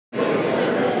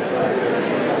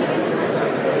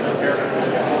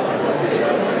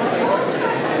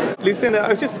Lucinda, I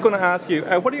was just going to ask you,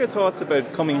 what are your thoughts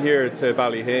about coming here to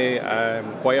Ballyhea?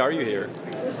 Why are you here?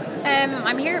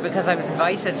 I'm here because I was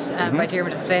invited by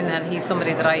Diarmuid Flynn, and he's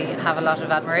somebody that I have a lot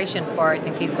of admiration for. I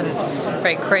think he's been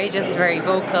very courageous, very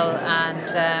vocal,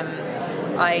 and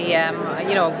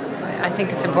I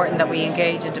think it's important that we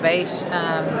engage in debate.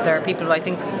 There are people, I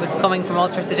think, coming from all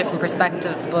sorts of different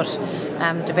perspectives, but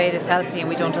debate is healthy, and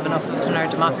we don't have enough of it in our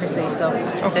democracy. So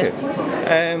that's it.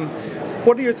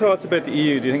 What are your thoughts about the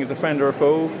EU? Do you think it's a friend or a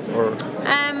foe? Or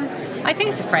I think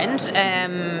it's a friend.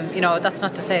 That's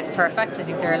not to say it's perfect. I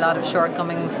think there are a lot of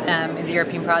shortcomings in the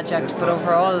European project, but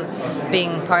overall,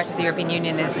 being part of the European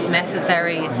Union is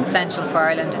necessary. It's essential for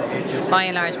Ireland. It's by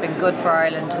and large been good for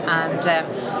Ireland, and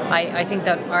I think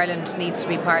that Ireland needs to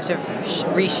be part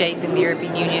of reshaping the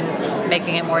European Union,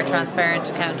 making it more transparent,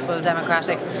 accountable,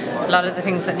 democratic. A lot of the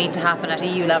things that need to happen at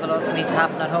EU level also need to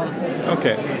happen at home.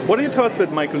 Okay. What are your thoughts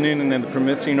about Michael Noonan and the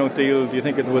promissory note deal? Do you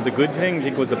think it was a good thing? Do you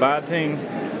think it was a bad thing?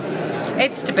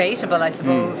 It's debatable, I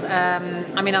suppose.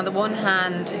 On the one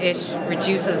hand, it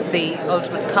reduces the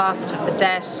ultimate cost of the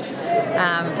debt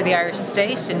for the Irish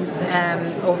state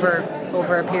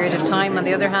over a period of time. On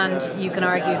the other hand, you can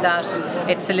argue that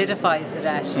it solidifies the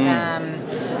debt.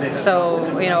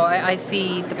 I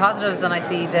see the positives and I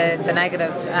see the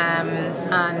negatives,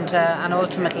 and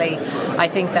ultimately, I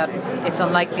think that it's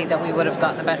unlikely that we would have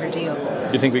gotten a better deal.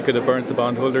 Do you think we could have burnt the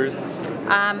bondholders?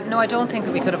 No, I don't think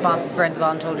that we could have burnt the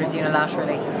bondholders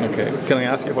unilaterally. Okay. Can I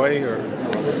ask you why?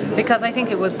 Because I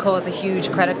think it would cause a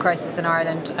huge credit crisis in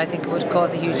Ireland. I think it would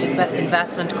cause a huge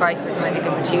investment crisis, and I think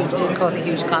it would cause a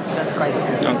huge confidence crisis.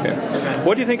 Okay.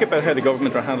 What do you think about how the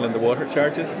government are handling the water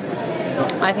charges?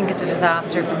 I think it's a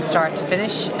disaster from start to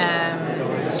finish.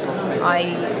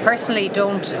 I personally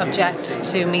don't object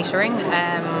to metering.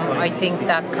 I think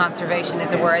that conservation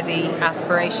is a worthy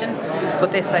aspiration,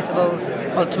 but this, I suppose,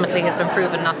 ultimately has been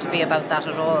proven not to be about that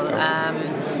at all.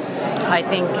 I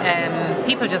think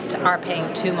people just are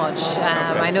paying too much.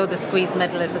 I know the squeeze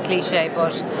middle is a cliche,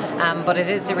 but it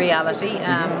is the reality.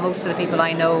 Most of the people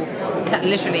I know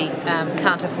literally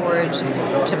can't afford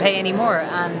to pay any more,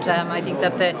 and I think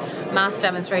that the mass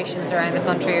demonstrations around the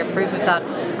country are proof of that.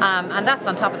 And that's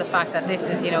on top of the fact that this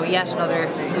is, yet another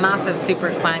massive super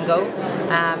quango.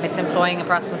 It's employing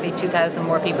approximately 2,000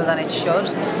 more people than it should.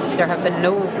 There have been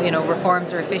no,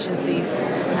 reforms or efficiencies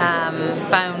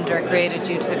found or created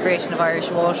due to the creation of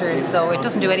Irish Water, so it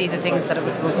doesn't do any of the things that it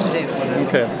was supposed to do.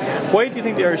 Okay. Why do you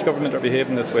think the Irish government are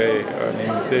behaving this way? I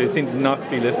mean, they seem not to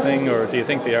be listening, or do you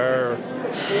think they are?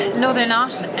 No, they're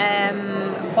not.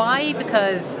 Why?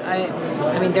 Because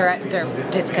they're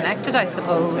disconnected, I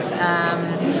suppose.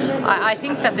 I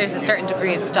think that there's a certain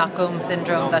degree of Stockholm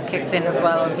syndrome that kicks in as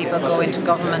well when people go into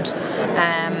government.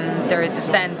 There is a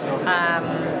sense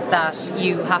that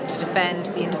you have to defend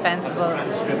the indefensible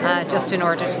just in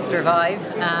order to survive.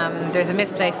 There's a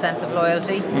misplaced sense of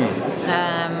loyalty,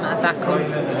 and that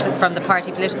comes from the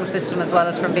party political system as well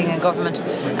as from being in government.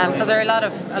 So there are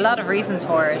a lot of reasons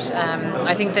for it.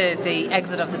 I think the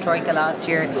exit of the Troika last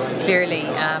year clearly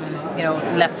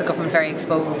left the government very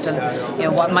exposed,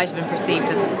 and what might have been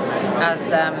perceived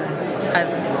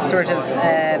as sort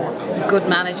of good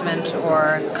management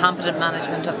or competent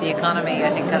management of the economy, I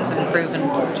think has been proven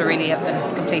to really have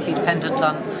been completely dependent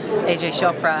on Ajay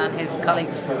Chopra and his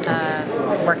colleagues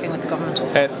working with the government.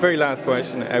 Very last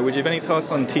question. Would you have any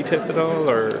thoughts on TTIP at all,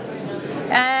 or?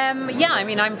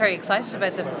 I'm very excited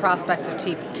about the prospect of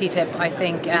TTIP. I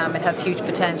think it has huge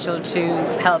potential to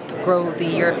help grow the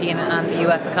European and the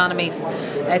US economies.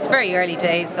 It's very early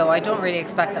days, so I don't really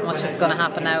expect that much is going to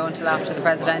happen now until after the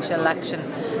presidential election.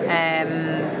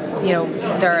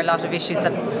 There are a lot of issues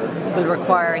that will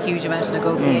require a huge amount of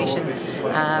negotiation.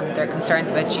 There are concerns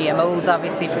about GMOs,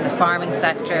 obviously, from the farming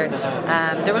sector.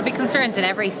 There will be concerns in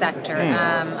every sector,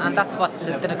 and that's what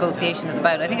the negotiation is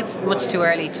about. I think it's much too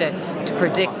early to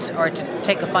predict or to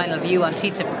take a final view on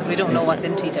TTIP because we don't know what's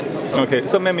in TTIP. Okay,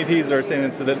 some MEPs are saying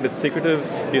it's a little bit secretive.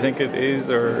 Do you think it is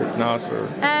or not? Or?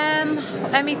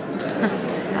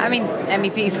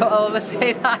 MEPs always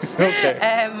say that. Okay.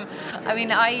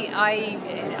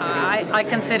 I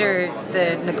consider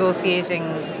the negotiating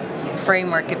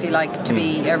framework, if you like, to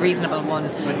be a reasonable one.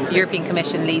 The European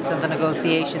Commission leads on the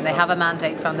negotiation. They have a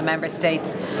mandate from the member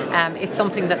states. It's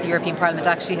something that the European Parliament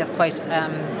actually has quite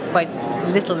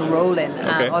little role in,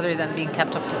 other than being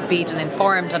kept up to speed and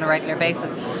informed on a regular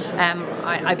basis.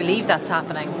 I believe that's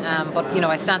happening, but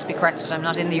I stand to be corrected. I'm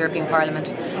not in the European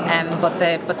Parliament, but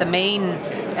the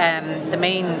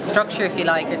main structure, if you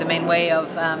like, or the main way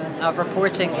of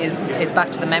reporting is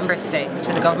back to the member states,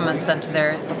 to the governments and to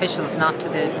their officials, not to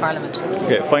the Parliament.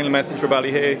 Okay, final message for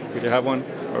Ballyhea. Would you have one?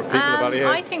 or people of Ballyhea?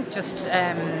 I think just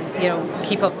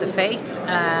keep up the faith.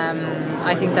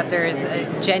 I think that there is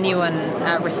a genuine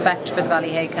respect for the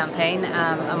Ballyhea campaign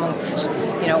amongst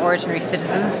ordinary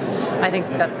citizens. I think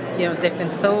that they've been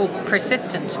so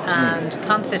persistent and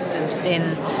consistent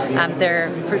in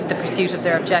the pursuit of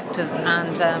their objectives,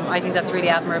 and I think that's really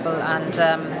admirable. And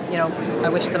I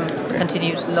wish them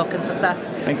continued luck and success.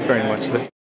 Thanks very much.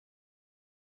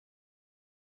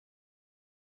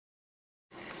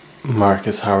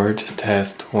 Marcus Howard,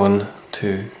 test 1,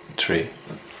 2, 3.